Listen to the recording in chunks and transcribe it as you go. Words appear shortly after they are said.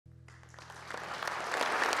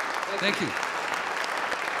Thank you.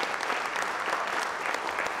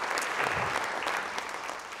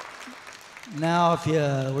 Now, if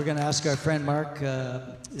we're going to ask our friend Mark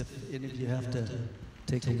if any of you have to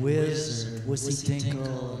take a whiz or wussy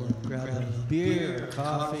tinkle, or grab a beer or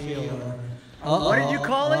coffee or... What did you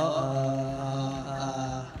call it?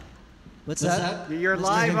 What's that? You're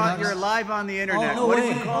live on the internet. Oh, no what way.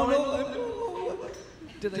 did you call it?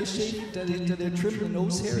 Did I shave? Did I trim the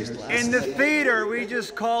nose hairs last In the night? theater, we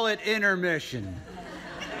just call it intermission.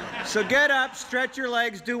 So get up, stretch your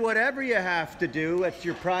legs, do whatever you have to do. It's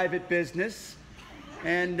your private business.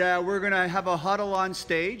 And we're going to have a huddle on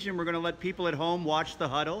stage, and we're going to let people at home watch the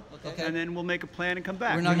huddle. Okay. And then we'll make a plan and come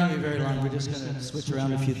back. We're not going to be very long. We're just going to switch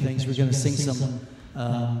around a few things. We're going to sing some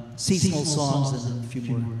seasonal songs and a few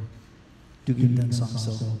more Doogie and Dun songs.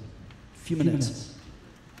 So, a few minutes.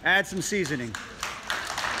 Add some seasoning.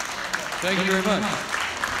 Thank you very much.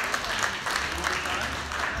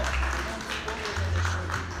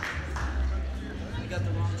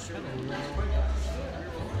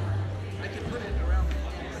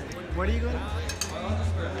 What are you going to?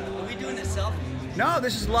 Are we doing this selfie? No,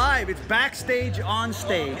 this is live. It's backstage on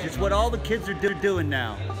stage. It's what all the kids are doing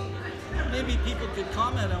now. Maybe people could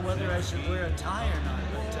comment on whether I should wear a tie or not.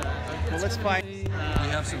 But, well, let's find. We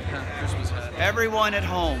have some Christmas hats. Everyone at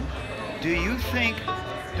home, do you think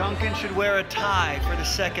Duncan should wear a tie for the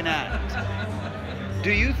second act?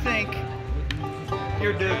 Do you think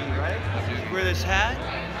you're Doogie, right? Doogie. Wear this hat?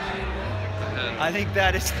 I think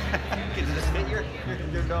that is. Can this fit your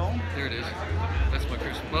dome? There it is. That's my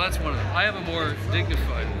Christmas. Well, that's one of them. I have a more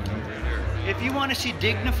dignified one over here. If you want to see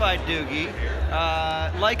dignified Doogie,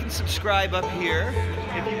 like and subscribe up here.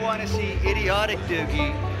 If you want to see idiotic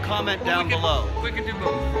Doogie, comment down below. We can do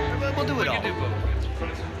both. We'll do it all. We can do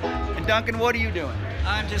both. And Duncan, what are you doing?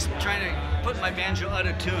 I'm just trying to put my banjo out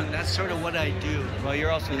of tune. That's sort of what I do. Well, you're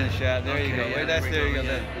also in the shot. There you go. Yeah, There you go.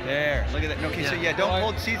 There. Look at that. Okay, so yeah, don't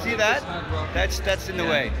hold. See that? That's in the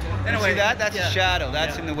way. Anyway, see that? That's a shadow.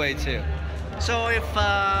 That's in the way too. So if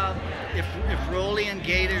Rolly and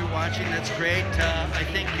Gator are watching, that's great. I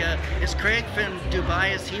think is Craig from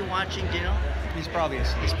Dubai? Is he watching? Do you know? He's probably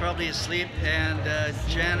asleep. He's probably asleep. And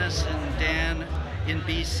Janice and Dan in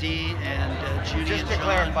BC and Judy. Just and to Sean.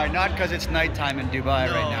 clarify, not because it's nighttime in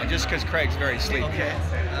Dubai right now, just because Craig's very sleepy. Okay.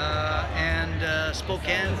 And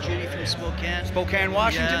Spokane, Judy from Spokane. Spokane,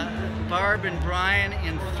 Washington. Yeah. Barb and Brian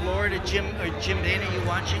in Florida. Jim Dane, are you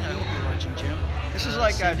watching? I hope you're watching, Jim. This is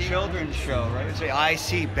like a children's show, right? It's like I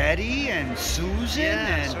see Betty and Susan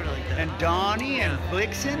and sort of like that. and Donnie and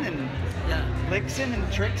Blixen and Blixen and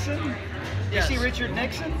Trixen. Yes. You see Richard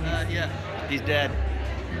Nixon? Yeah. He's dead.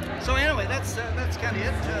 So anyway, that's kind of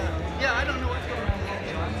it. Yeah, I don't know what's going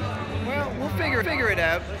on. Well, we'll figure it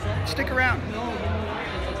out. Stick around.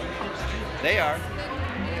 They are.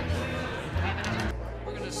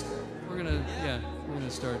 We're gonna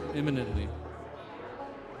start imminently.